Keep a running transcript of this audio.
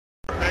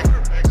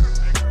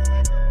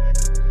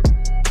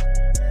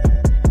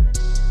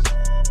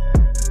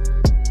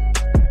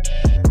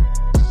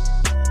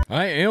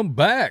am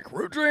back.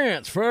 Root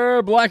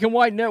Transfer Black and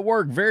White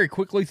Network. Very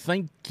quickly,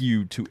 thank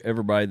you to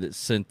everybody that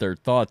sent their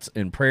thoughts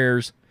and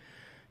prayers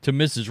to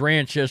Mrs.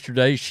 Ranch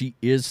yesterday. She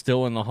is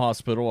still in the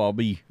hospital. I'll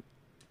be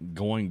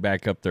going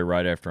back up there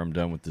right after I'm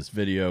done with this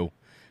video.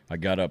 I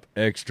got up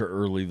extra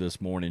early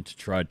this morning to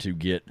try to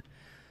get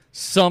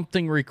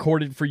something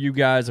recorded for you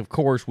guys. Of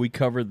course, we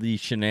covered the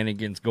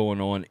shenanigans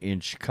going on in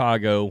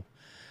Chicago.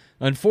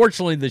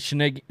 Unfortunately, the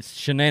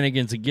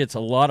shenanigans, it gets a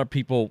lot of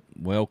people,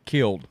 well,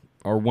 killed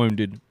or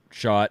wounded,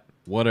 shot,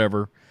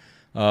 whatever.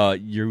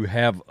 You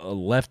have a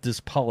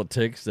leftist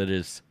politics that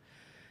has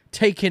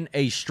taken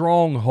a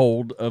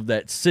stronghold of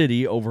that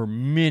city over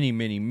many,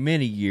 many,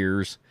 many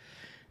years.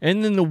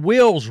 And then the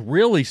wheels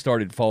really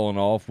started falling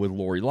off with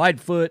Lori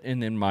Lightfoot,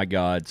 and then, my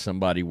God,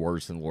 somebody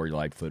worse than Lori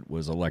Lightfoot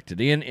was elected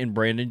in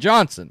Brandon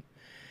Johnson.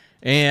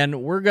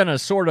 And we're going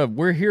to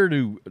we're here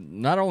to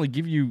not only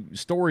give you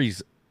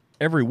stories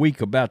every week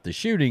about the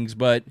shootings,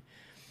 but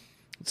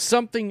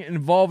something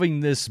involving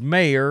this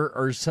mayor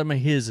or some of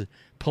his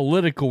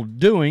political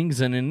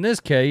doings. And in this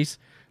case,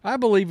 I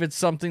believe it's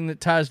something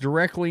that ties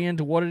directly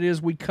into what it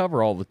is we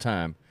cover all the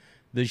time,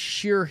 the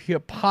sheer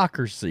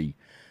hypocrisy.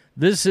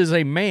 This is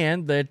a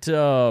man that,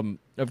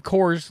 of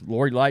course,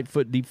 Lori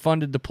Lightfoot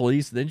defunded the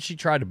police. Then she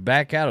tried to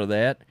back out of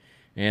that.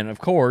 And, of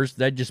course,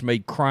 that just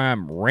made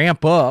crime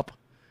ramp up.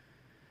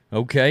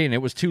 Okay, and it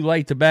was too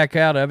late to back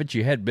out of it.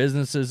 You had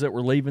businesses that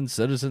were leaving,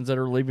 citizens that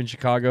are leaving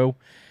Chicago.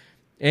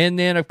 And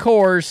then, of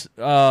course,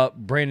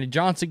 Brandon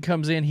Johnson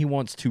comes in. He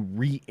wants to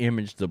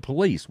re-image the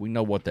police. We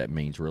know what that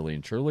means, really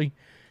and truly.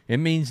 It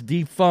means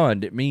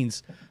defund. It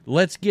means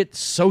let's get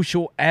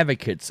social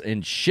advocates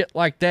and shit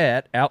like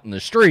that out in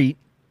the street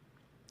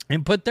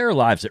and put their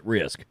lives at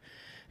risk.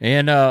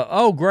 And,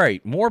 oh,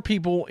 great, more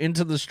people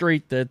into the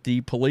street that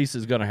the police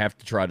is going to have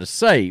to try to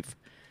save.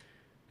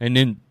 And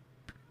then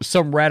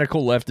some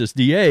radical leftist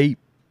DA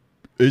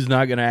is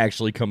not going to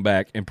actually come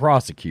back and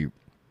prosecute.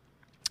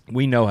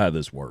 We know how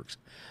this works.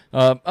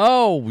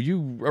 Oh,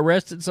 you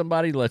arrested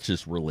somebody? Let's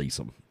just release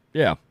them.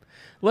 Yeah,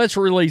 let's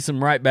release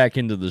them right back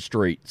into the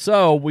street.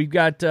 So we've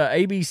got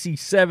ABC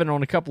 7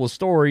 on a couple of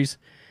stories.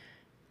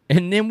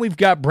 And then we've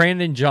got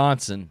Brandon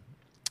Johnson.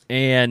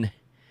 And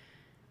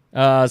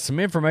some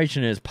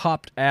information has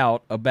popped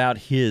out about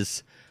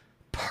his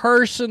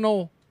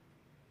personal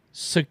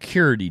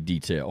security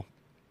detail.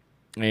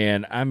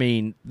 And, I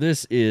mean,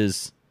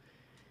 it's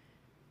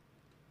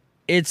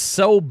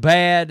so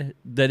bad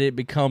that it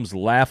becomes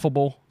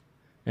laughable,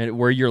 and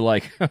where you're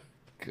like,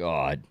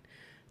 God,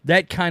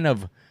 that kind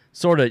of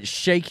sort of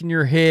shaking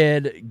your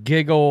head,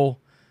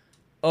 giggle,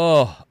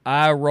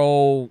 eye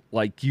roll,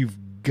 like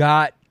you've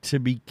got to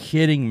be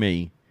kidding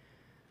me.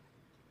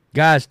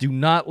 Guys, do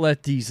not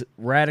let these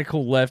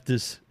radical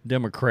leftist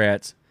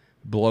Democrats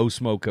blow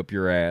smoke up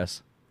your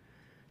ass.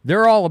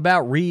 They're all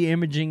about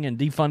re-imaging and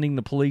defunding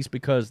the police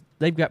because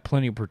they've got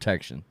plenty of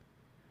protection.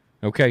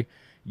 Okay?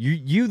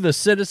 You the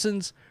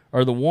citizens,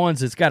 are the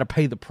ones that's got to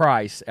pay the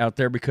price out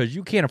there because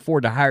you can't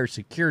afford to hire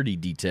security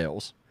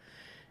details.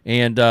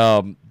 And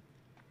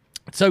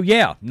so,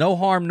 yeah, no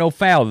harm, no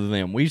foul to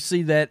them. We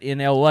see that in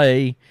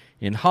L.A.,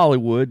 in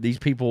Hollywood, these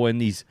people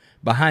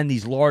behind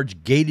these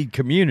large gated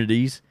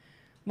communities.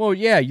 Well,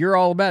 yeah, you're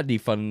all about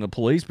defunding the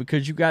police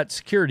because you got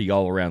security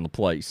all around the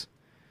place.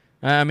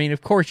 I mean,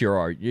 of course you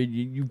are.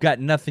 You've got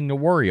nothing to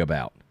worry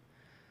about.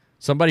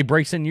 Somebody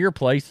breaks into your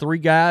place, 3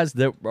 guys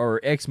that are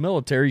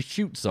ex-military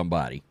shoot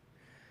somebody.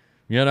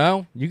 You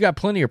know, you got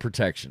plenty of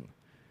protection.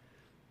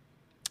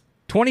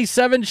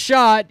 27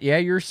 shot. Yeah,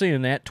 you're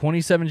seeing that.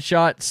 27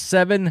 shot,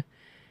 7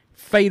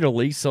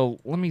 fatally. So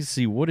let me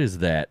see. What is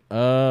that?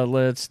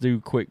 Let's do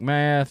quick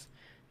math.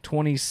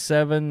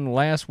 27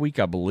 last week,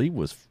 I believe,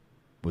 was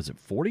it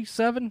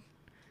 47?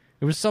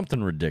 It was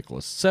something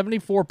ridiculous.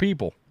 74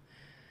 people.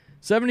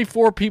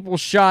 74 people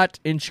shot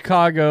in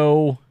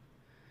Chicago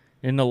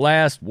in the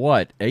last,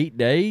 8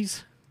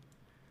 days?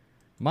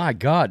 My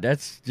God,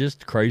 that's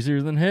just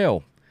crazier than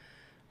hell.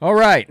 All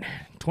right,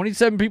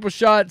 27 people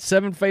shot,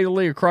 7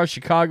 fatally across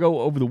Chicago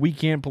over the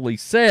weekend,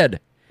 police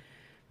said.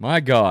 My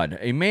God,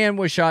 a man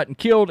was shot and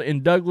killed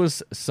in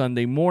Douglas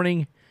Sunday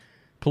morning.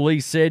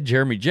 Police said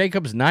Jeremy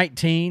Jacobs,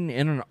 19,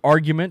 in an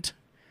argument,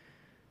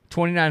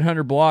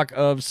 2900 block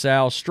of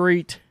South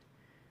Street,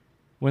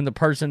 when the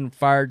person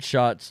fired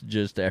shots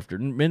just after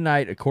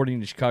midnight. According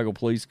to Chicago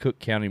Police, Cook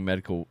County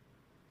Medical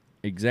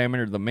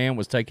Examiner, the man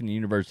was taken to the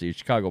University of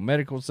Chicago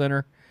Medical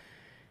Center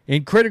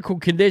in critical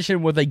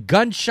condition with a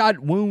gunshot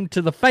wound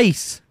to the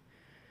face.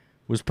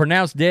 Was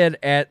pronounced dead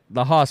at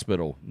the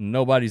hospital.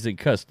 Nobody's in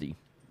custody.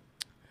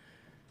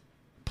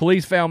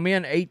 Police found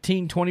men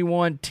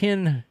 1821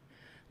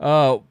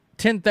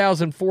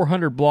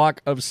 10,400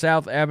 block of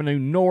South Avenue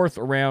North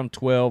around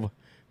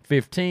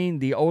 12:15.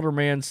 The older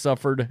man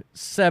suffered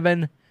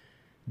 7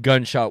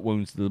 gunshot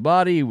wounds to the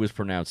body. He was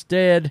pronounced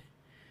dead.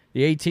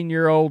 The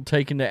 18-year-old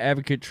taken to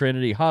Advocate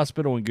Trinity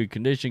Hospital in good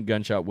condition,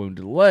 gunshot wound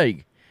to the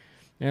leg.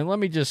 And let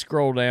me just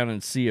scroll down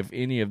and see if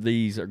any of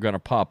these are going to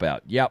pop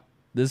out. Yep,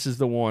 this is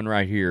the one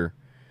right here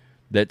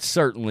that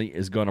certainly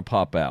is going to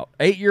pop out.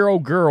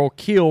 8-year-old girl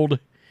killed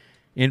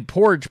In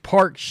Porridge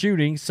Park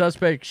shooting,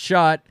 suspect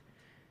shot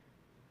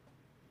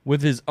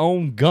with his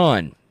own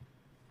gun.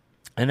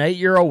 An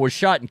 8-year-old was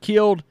shot and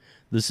killed.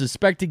 The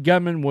suspected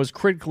gunman was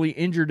critically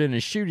injured in a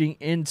shooting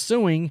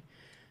ensuing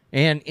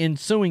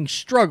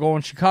struggle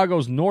on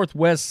Chicago's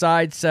northwest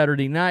side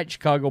Saturday night,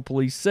 Chicago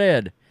police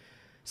said.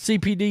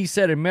 CPD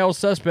said a male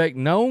suspect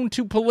known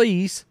to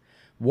police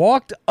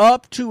walked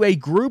up to a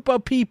group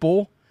of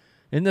people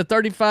in the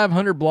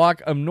 3500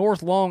 block of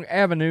North Long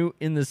Avenue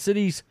in the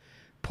city's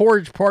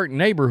Porridge Park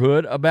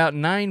neighborhood about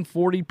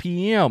 9:40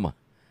 p.m.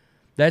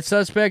 That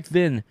suspect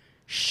then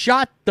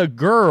shot the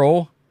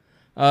girl,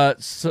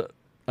 Sarabi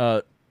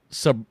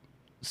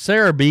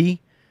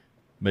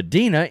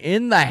Medina,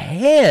 in the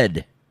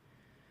head.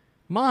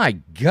 My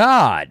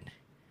God.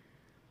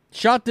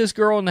 Shot this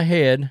girl in the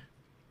head,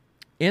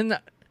 in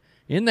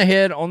the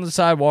head on the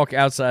sidewalk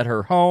outside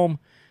her home.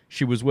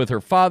 She was with her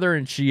father,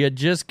 and she had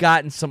just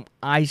gotten some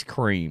ice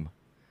cream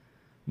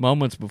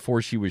moments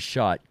before she was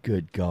shot.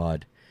 Good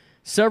God.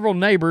 Several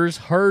neighbors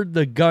heard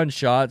the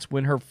gunshots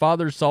when her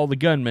father saw the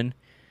gunman.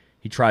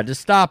 He tried to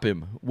stop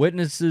him.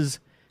 Witnesses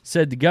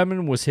said the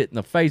gunman was hit in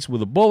the face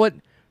with a bullet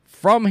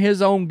from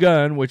his own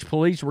gun, which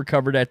police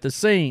recovered at the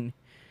scene.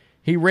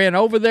 He ran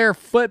over there,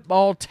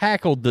 football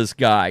tackled this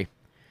guy.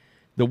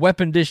 The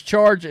weapon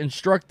discharged and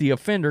struck the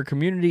offender,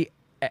 community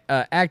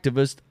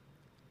activist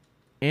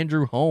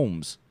Andrew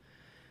Holmes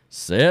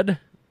said.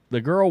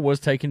 The girl was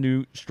taken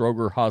to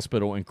Stroger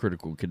Hospital in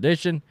critical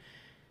condition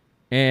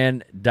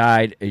and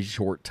died a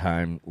short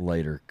time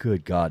later.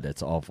 Good God,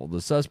 that's awful.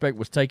 The suspect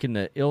was taken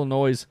to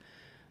Illinois'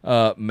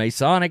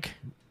 Masonic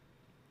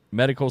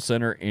Medical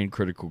Center in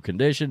critical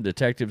condition.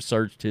 Detectives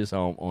searched his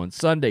home on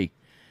Sunday.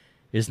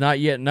 It's not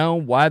yet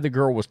known why the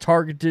girl was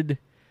targeted.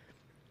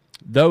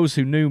 Those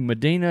who knew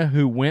Medina,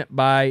 who went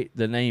by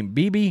the name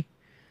Bibi,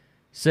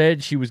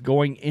 said she was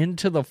going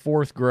into the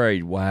 4th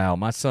grade. Wow,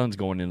 my son's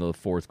going into the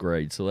 4th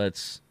grade, so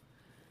that's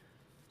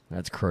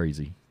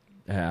crazy.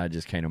 I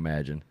just can't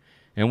imagine.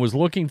 And was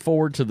looking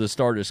forward to the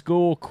start of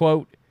school.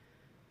 Quote,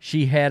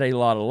 she had a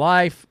lot of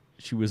life.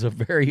 She was a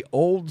very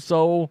old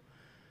soul.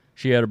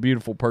 She had a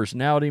beautiful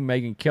personality.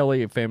 Megan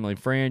Kelly, a family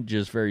friend,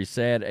 just very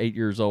sad, 8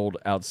 years old,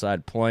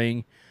 outside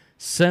playing.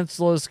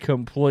 Senseless,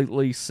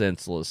 completely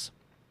senseless.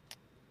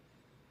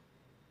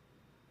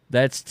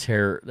 That's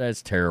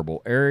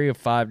terrible. Area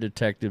 5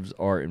 detectives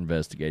are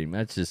investigating.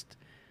 That's just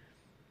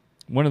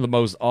one of the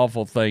most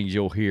awful things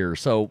you'll hear.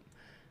 So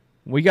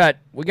we got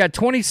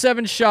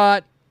 27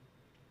 shot,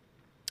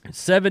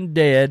 7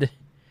 dead.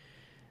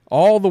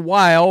 All the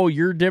while,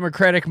 your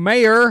Democratic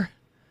mayor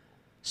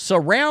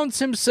surrounds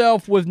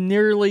himself with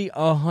nearly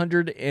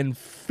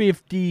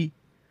 150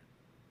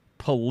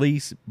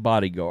 police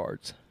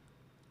bodyguards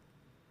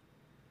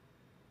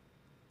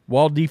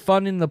while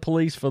defunding the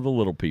police for the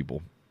little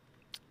people.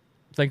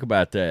 Think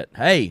about that.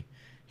 Hey,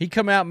 he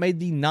come out and made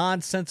the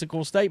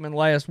nonsensical statement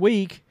last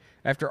week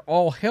after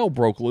all hell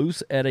broke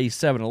loose at a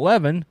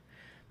 7-Eleven,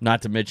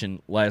 not to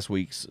mention last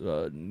week's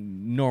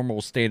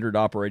normal standard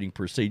operating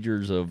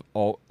procedures of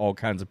all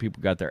kinds of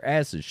people got their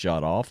asses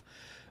shot off.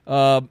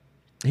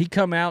 He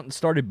come out and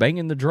started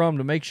banging the drum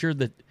to make sure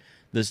that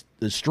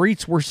the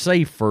streets were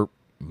safe for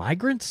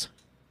migrants.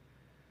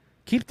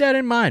 Keep that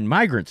in mind.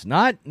 Migrants,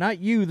 not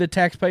you, the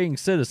tax-paying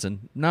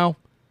citizen. No,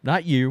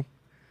 not you.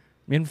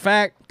 In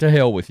fact, to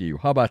hell with you.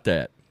 How about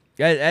that?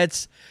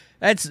 That's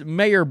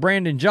Mayor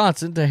Brandon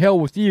Johnson. To hell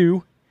with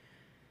you.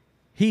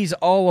 He's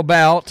all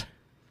about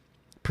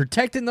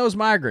protecting those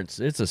migrants.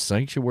 It's a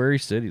sanctuary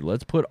city.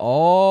 Let's put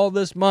all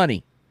this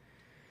money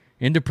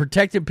into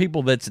protecting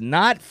people that's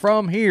not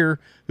from here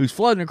who's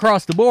flooding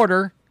across the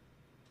border.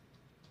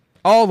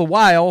 All the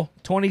while,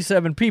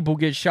 27 people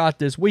get shot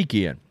this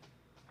weekend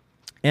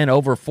and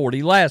over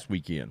 40 last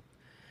weekend.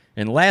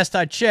 And last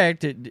I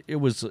checked,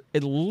 it was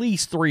at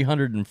least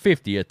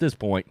 350 at this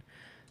point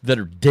that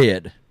are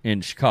dead in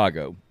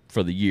Chicago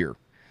for the year.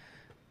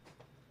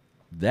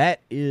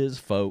 That is,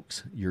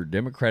 folks, your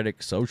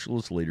Democratic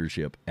Socialist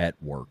leadership at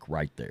work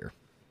right there.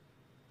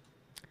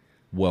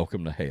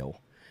 Welcome to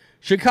hell.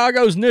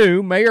 Chicago's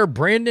new Mayor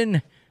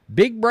Brandon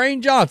Big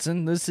Brain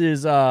Johnson, this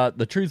is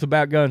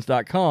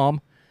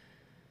thetruthaboutguns.com,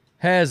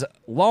 has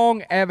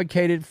long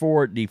advocated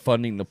for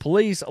defunding the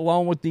police,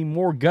 along with the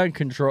more gun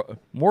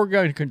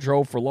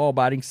control for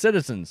law-abiding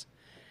citizens.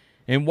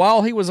 And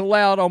while he was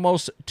allowed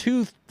almost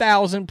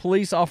 2,000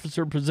 police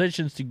officer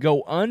positions to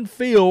go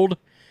unfilled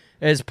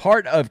as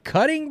part of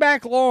cutting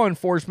back law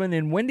enforcement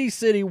in Windy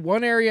City,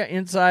 one area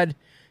inside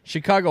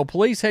Chicago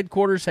police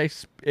headquarters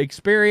has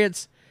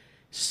experienced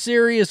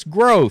serious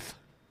growth.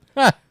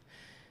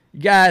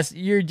 Guys,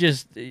 you're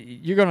going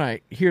to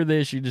hear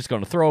this. You're just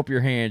going to throw up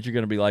your hands. You're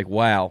going to be like,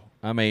 wow.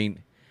 I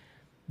mean,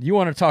 you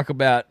want to talk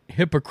about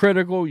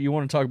hypocritical. You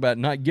want to talk about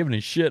not giving a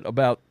shit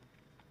about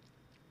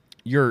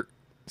your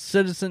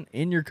citizen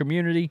in your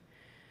community.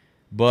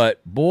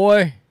 But,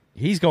 boy,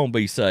 he's going to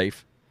be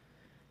safe.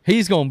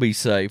 He's going to be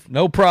safe.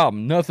 No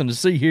problem. Nothing to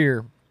see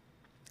here.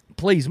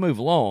 Please move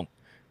along.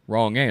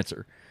 Wrong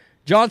answer.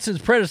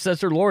 Johnson's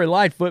predecessor, Lori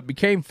Lightfoot,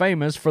 became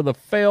famous for the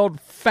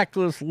failed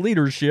feckless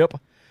leadership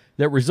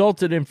that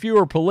resulted in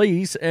fewer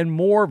police and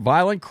more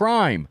violent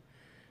crime.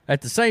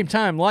 At the same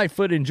time,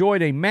 Lightfoot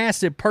enjoyed a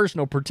massive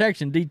personal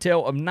protection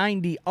detail of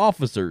 90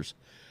 officers,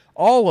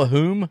 all of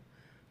whom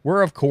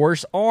were, of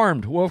course,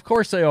 armed. Well, of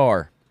course they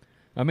are.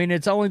 I mean,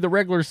 it's only the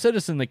regular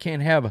citizen that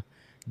can't have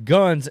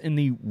guns in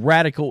the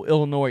radical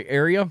Illinois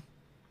area.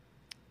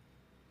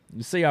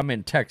 You see, I'm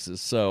in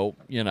Texas, so,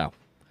 yeah.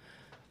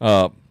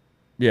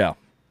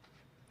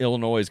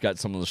 Illinois has got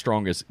some of the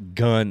strongest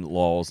gun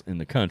laws in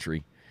the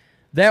country.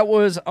 That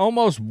was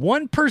almost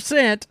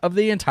 1% of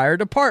the entire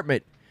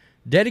department,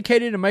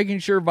 dedicated to making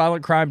sure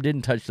violent crime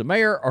didn't touch the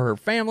mayor or her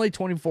family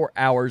 24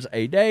 hours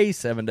a day,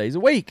 7 days a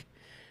week.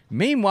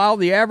 Meanwhile,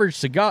 the average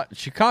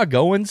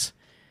Chicagoans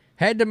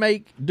had to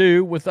make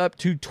do with up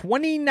to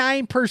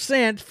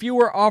 29%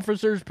 fewer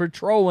officers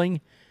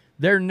patrolling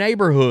their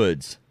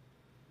neighborhoods.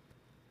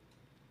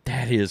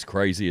 That is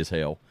crazy as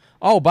hell.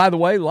 Oh, by the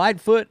way,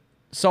 Lightfoot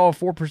saw a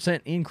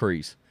 4%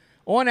 increase.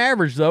 On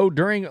average, though,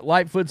 during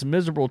Lightfoot's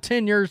miserable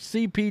tenure,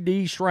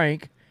 CPD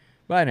shrank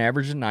by an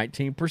average of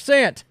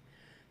 19%.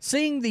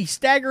 Seeing the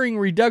staggering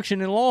reduction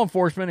in law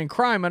enforcement and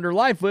crime under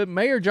Lightfoot,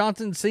 Mayor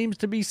Johnson seems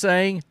to be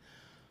saying,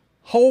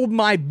 "Hold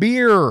my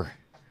beer."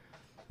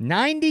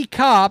 90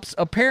 cops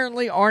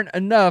apparently aren't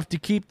enough to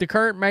keep the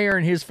current mayor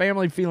and his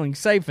family feeling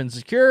safe and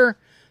secure,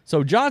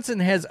 so Johnson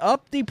has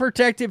upped the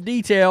protective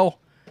detail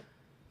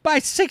by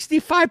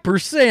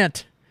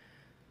 65%.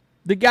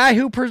 The guy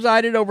who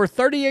presided over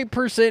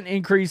 38%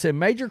 increase in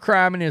major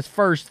crime in his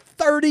first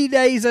 30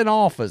 days in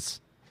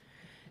office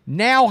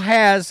now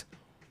has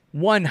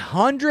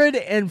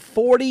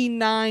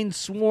 149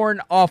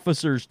 sworn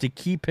officers to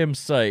keep him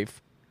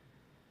safe.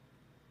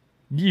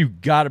 You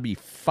gotta be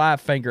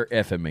five-finger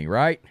effing me,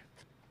 right?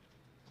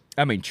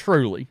 I mean,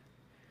 truly.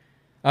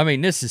 I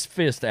mean, this is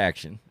fist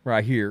action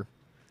right here.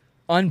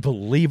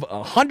 Unbelievable.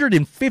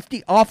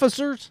 150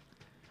 officers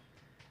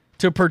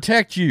to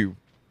protect you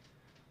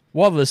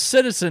while the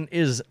citizen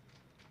is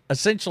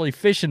essentially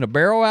fishing a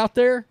barrel out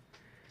there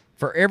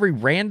for every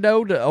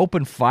rando to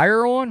open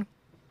fire on.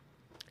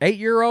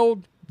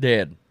 8-year-old,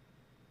 dead.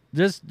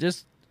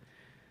 Just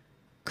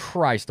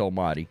Christ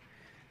almighty.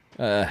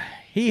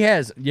 He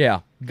has,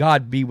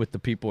 God be with the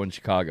people in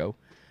Chicago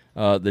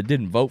that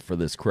didn't vote for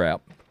this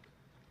crap.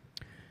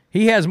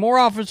 He has more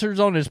officers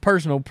on his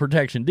personal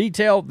protection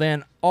detail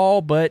than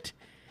all but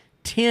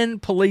 10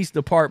 police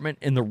department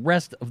in the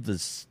rest of the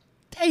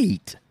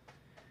state.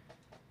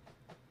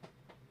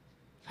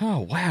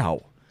 Oh,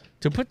 wow.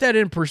 To put that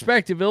in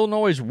perspective,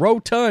 Illinois'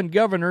 rotund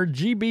governor,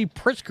 G.B.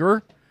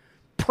 Pritzker,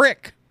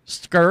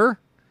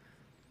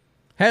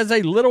 has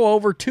a little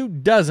over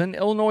 24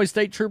 Illinois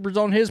state troopers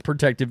on his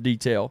protective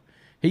detail.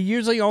 He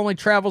usually only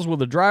travels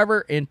with a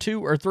driver and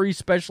 2 or 3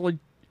 specially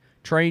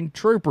trained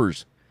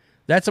troopers.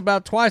 That's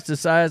about twice the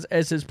size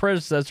as his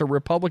predecessor,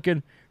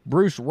 Republican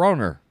Bruce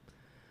Rauner.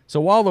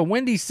 So while the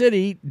Windy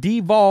City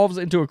devolves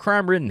into a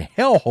crime-ridden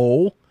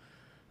hellhole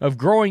of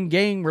growing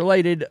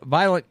gang-related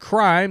violent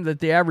crime that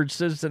the average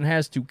citizen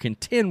has to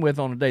contend with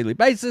on a daily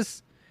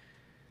basis,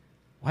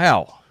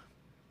 wow,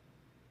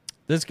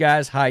 this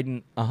guy's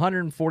hiding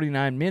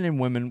 149 men and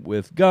women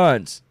with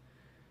guns.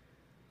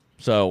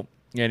 So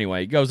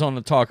anyway, he goes on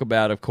to talk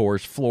about, of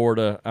course,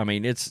 Florida. I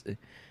mean, it's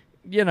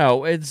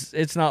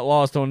not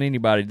lost on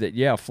anybody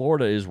that,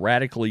 Florida is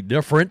radically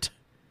different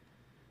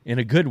in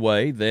a good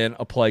way than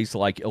a place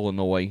like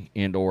Illinois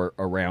and or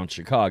around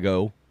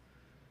Chicago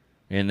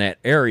in that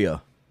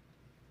area.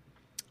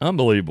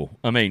 Unbelievable.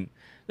 I mean,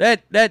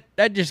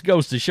 that just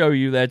goes to show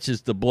you that's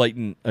just the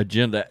blatant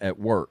agenda at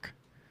work.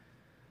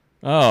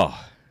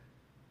 Oh.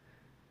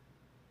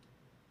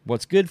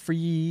 What's good for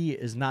ye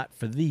is not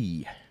for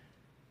thee.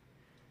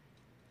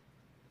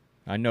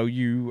 I know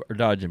you are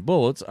dodging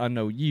bullets. I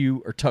know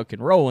you are tuck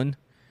and rolling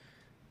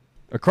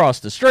across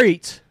the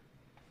streets.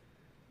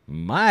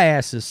 My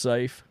ass is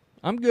safe.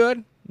 I'm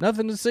good.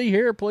 Nothing to see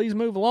here. Please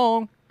move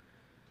along.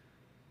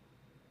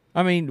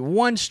 I mean,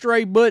 one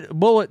stray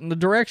bullet in the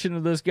direction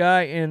of this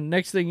guy, and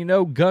next thing you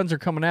know, guns are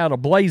coming out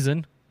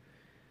a-blazing.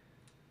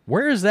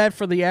 Where is that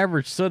for the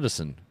average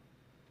citizen?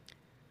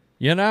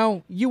 You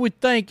know, you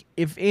would think,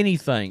 if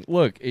anything,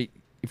 look,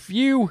 if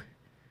you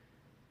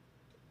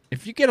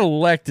get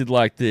elected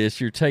like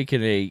this, you're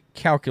taking a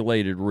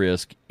calculated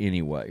risk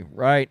anyway,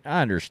 right?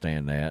 I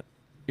understand that.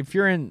 If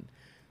you're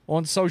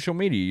on social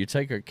media, you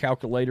take a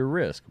calculated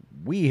risk.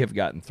 We have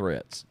gotten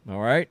threats,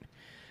 all right?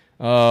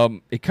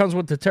 It comes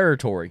with the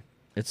territory.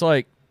 It's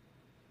like,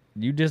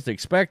 you just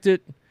expect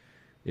it.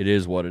 It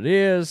is what it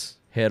is.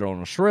 Head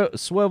on a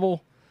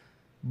swivel.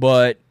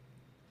 But,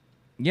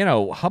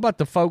 how about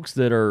the folks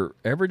that are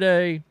every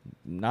day,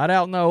 not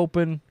out in the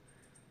open,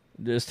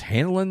 just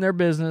handling their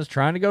business,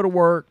 trying to go to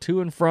work, to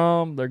and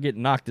from. They're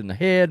getting knocked in the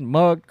head,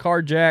 mugged,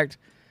 carjacked.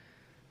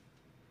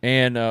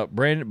 And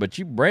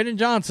Brandon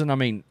Johnson, I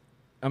mean,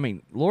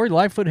 Lori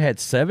Lightfoot had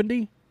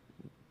 70.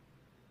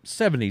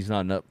 70's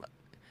not enough.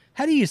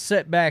 How do you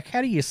set back?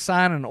 How do you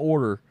sign an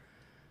order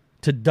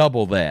to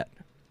double that?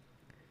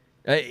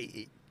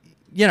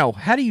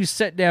 How do you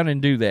sit down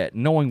and do that,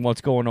 knowing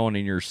what's going on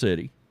in your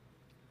city?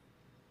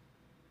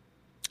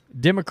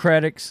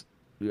 Democratic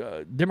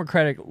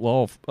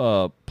law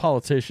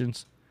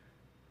politicians,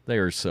 they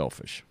are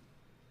selfish.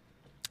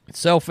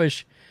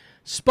 Selfish,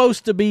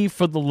 supposed to be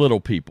for the little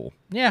people.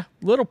 Yeah,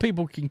 little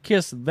people can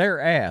kiss their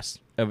ass,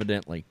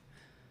 evidently.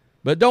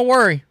 But don't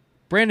worry,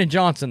 Brandon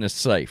Johnson is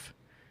safe.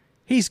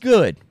 He's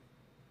good.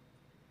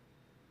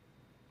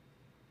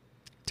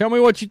 Tell me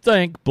what you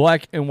think,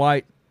 Black and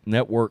White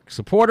Network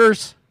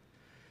supporters.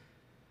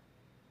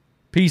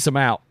 Peace 'em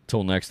out.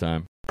 Till next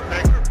time.